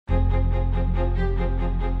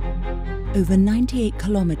Over 98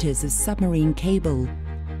 kilometers of submarine cable,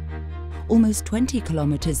 almost 20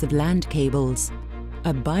 kilometers of land cables,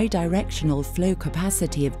 a bidirectional flow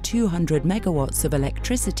capacity of 200 megawatts of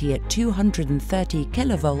electricity at 230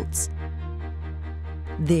 kilovolts.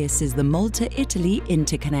 This is the Malta-Italy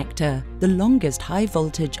interconnector, the longest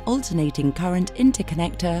high-voltage alternating current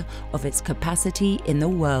interconnector of its capacity in the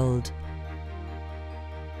world.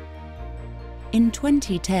 In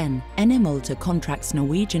 2010, Malta contracts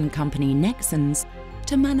Norwegian company Nexans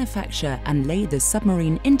to manufacture and lay the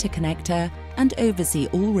submarine interconnector and oversee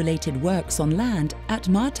all related works on land at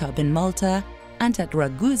Martab in Malta and at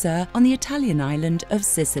Ragusa on the Italian island of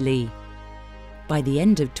Sicily. By the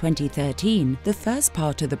end of 2013, the first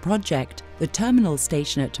part of the project, the terminal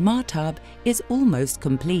station at Martab, is almost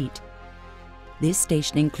complete. This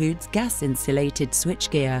station includes gas-insulated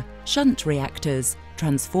switchgear, shunt reactors,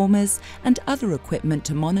 transformers and other equipment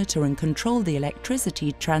to monitor and control the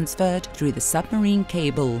electricity transferred through the submarine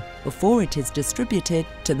cable before it is distributed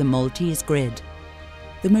to the Maltese grid.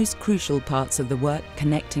 The most crucial parts of the work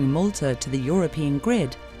connecting Malta to the European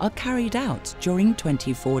grid are carried out during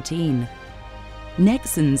 2014.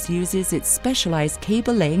 Nexans uses its specialized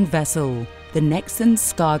cable-laying vessel, the Nexans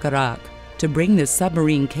Skagerrak, to bring the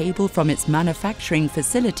submarine cable from its manufacturing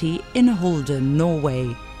facility in Halden,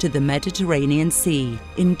 Norway, to the Mediterranean Sea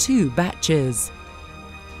in 2 batches.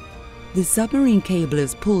 The submarine cable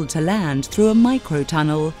is pulled to land through a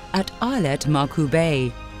microtunnel at Islet Marcu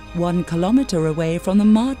Bay, 1 kilometer away from the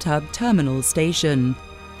Martab terminal station,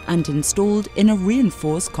 and installed in a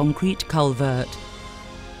reinforced concrete culvert.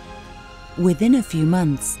 Within a few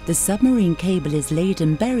months, the submarine cable is laid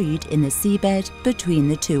and buried in the seabed between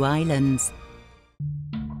the 2 islands.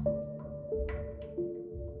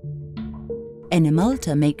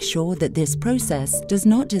 Malta makes sure that this process does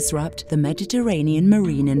not disrupt the Mediterranean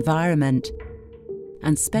marine environment,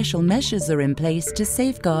 and special measures are in place to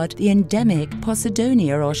safeguard the endemic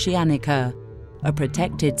Posidonia oceanica, a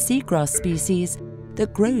protected seagrass species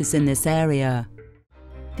that grows in this area.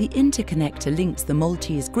 The interconnector links the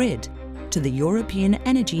Maltese grid to the European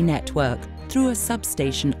energy network through a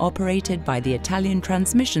substation operated by the Italian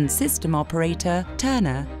transmission system operator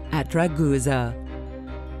Terna at Ragusa.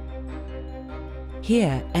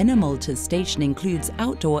 Here, Malta's station includes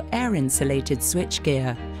outdoor air-insulated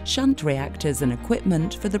switchgear, shunt reactors and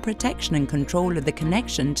equipment for the protection and control of the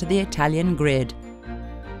connection to the Italian grid.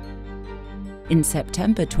 In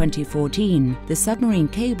September 2014, the submarine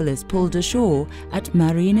cable is pulled ashore at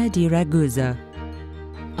Marina di Ragusa.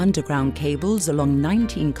 Underground cables along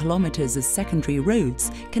 19 kilometers of secondary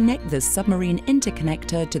roads connect the submarine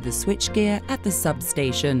interconnector to the switchgear at the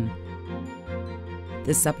substation.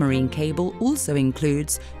 The submarine cable also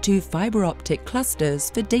includes 2 fiber optic clusters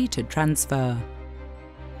for data transfer.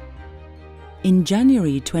 In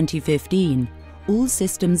January 2015, all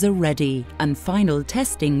systems are ready and final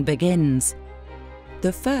testing begins.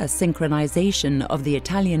 The first synchronization of the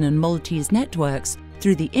Italian and Maltese networks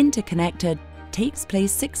through the interconnector takes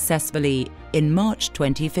place successfully in March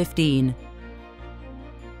 2015.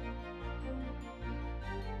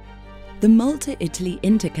 The Malta-Italy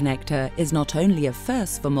interconnector is not only a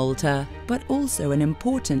first for Malta, but also an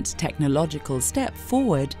important technological step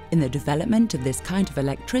forward in the development of this kind of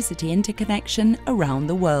electricity interconnection around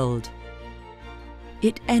the world.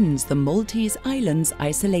 It ends the Maltese islands'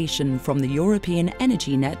 isolation from the European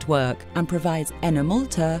energy network and provides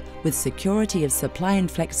Malta with security of supply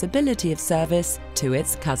and flexibility of service to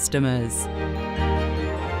its customers.